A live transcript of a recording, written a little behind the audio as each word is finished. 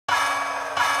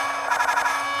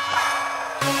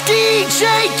DJ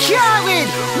Khaled,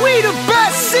 we the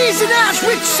best season has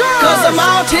returned. Cause I'm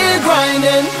out here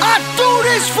grinding. I do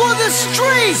this for the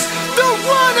streets, the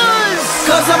runners.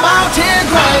 Cause I'm out here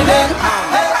grinding.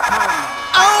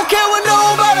 I don't care what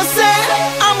nobody say,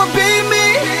 I'ma be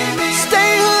me.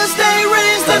 Stay hood, stay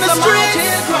raised in the streets.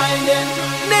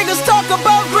 Niggas talk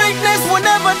about greatness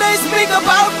whenever they speak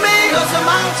about me. Cause I'm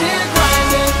out here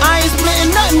grinding. I ain't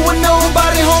splitting nothing with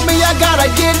nobody, homie, I gotta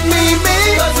get me.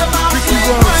 Cause I'm out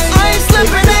here grinding. I ain't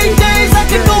slipping 8 days, I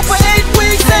can go for 8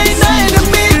 weeks. Ain't nothing to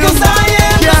me, cause I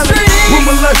am the street. Put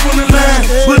my life on the line,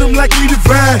 but I'm likely to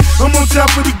ride. I'm on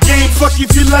top of the game, fuck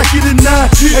if you like it or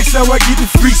not. That's how I get the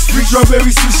free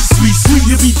strawberry sushi sweets.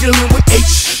 You be dealing with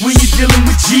H when you dealing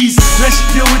with G's. Now she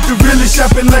deal with the realest,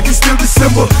 shopping like it's still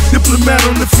December. Diplomat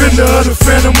on the fender of the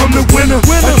phantom, I'm the winner.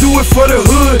 I do it for the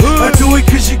hood, I do it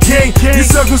cause you can't. You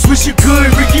suckers wish you could,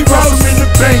 Ricky Ross, I'm in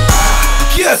the bank.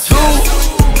 Guess who?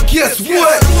 Guess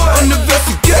what? An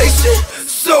investigation,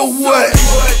 so what?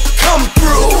 Come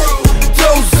through,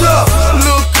 doze up,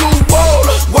 look cool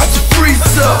water, watch it freeze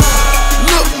up.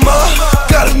 Look ma,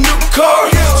 got a new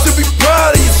car, should be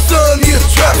proud of your son, he a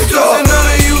trap star. And none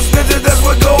of you snitches, that's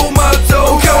what gold my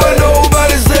toe. Don't care what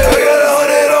nobody say, I got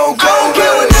 100 on gold. I don't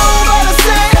care what nobody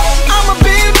say, I'ma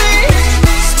be me.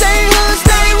 Stay hood,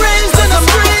 stay raised in the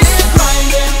streets.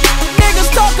 Niggas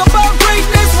talk about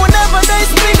greatness whenever they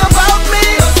speak about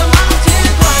me.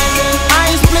 I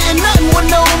ain't splitting nothing with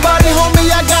nobody,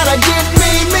 homie, I gotta get me.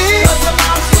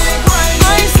 I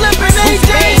ain't slipping 8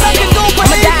 days, I can go for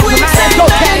 8 weeks. Ain't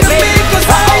nothing to me, cause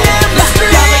I am the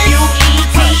street.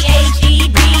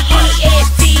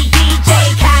 W-E-T-H-E-B-E-S-T, DJ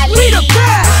Khaled. We the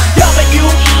best.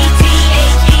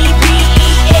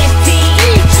 W-E-T-H-E-B-E-S-T,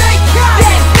 DJ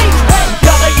Khaled.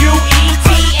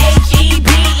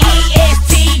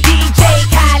 W-E-T-H-E-B-E-S-T, DJ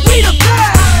Khaled. We the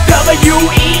best.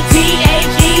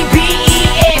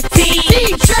 W-E-T-H-E-B-E-S-T,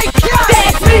 DJ Khaled.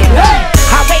 that's me.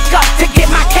 I wake up to get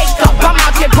my cake up, I'm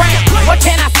out here grind. What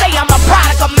can I say, I'm a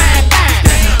product of mine.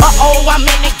 Uh-oh, I'm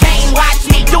in the game, watch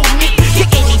me do me.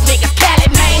 Kicking these niggas Cali,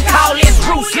 man, call this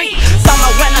Bruce Lee.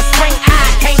 Summer, winter, spring, I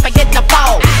can't forget the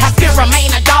fall. I still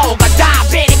remain a dog, a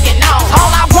diabetic and all.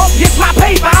 All I want is my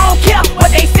paper, I don't care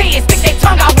what they say. Stick their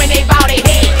tongue out when they bow their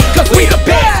head, cause we the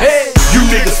best. You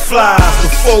niggas fly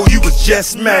before you was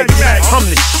just maggots. I'm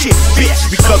the shit, bitch,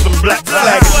 because I'm black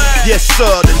flagging. Yes sir,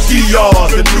 the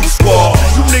DR's the new squad.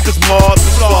 You niggas Mars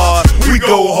the stars, we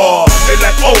go hard. They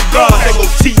like, oh God, they go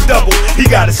T-double. He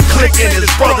got his clique and his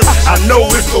brothers, I know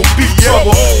it's gon' be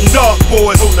trouble. Dark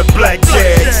boys on the black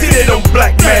jag. See they don't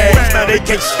black mags, now they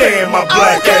can't stand my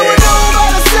black ass.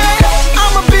 Nobody say,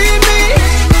 I'ma be me.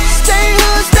 Stay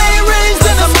hood, stay raised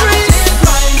in the streets.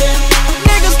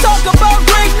 Niggas talk about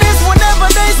greatness whenever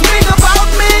they speak about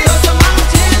me.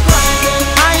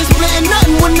 I ain't splitting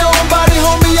nothing with nobody,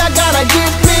 homie, I gotta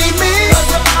get me.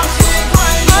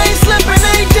 I ain't slipping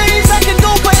 8 days, I can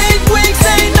go for 8 weeks.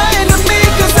 Ain't nothing to me,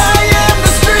 cause I am the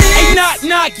street. Hey, knock,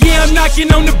 knock, yeah, I'm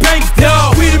knocking on the bank's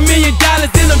door. With $1 million,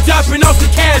 then I'm dropping off the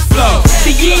cash flow.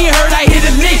 See, you ain't heard I hit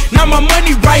a lick, now my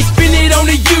money right, spin it on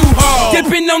the U-Haul.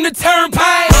 Dipping on the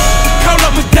turnpike, call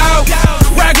up my dog,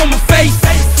 rag on my face,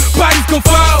 body's gon'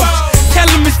 fall. Tell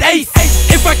him it's ace,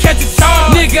 if I catch a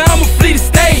charge, nigga, I'm a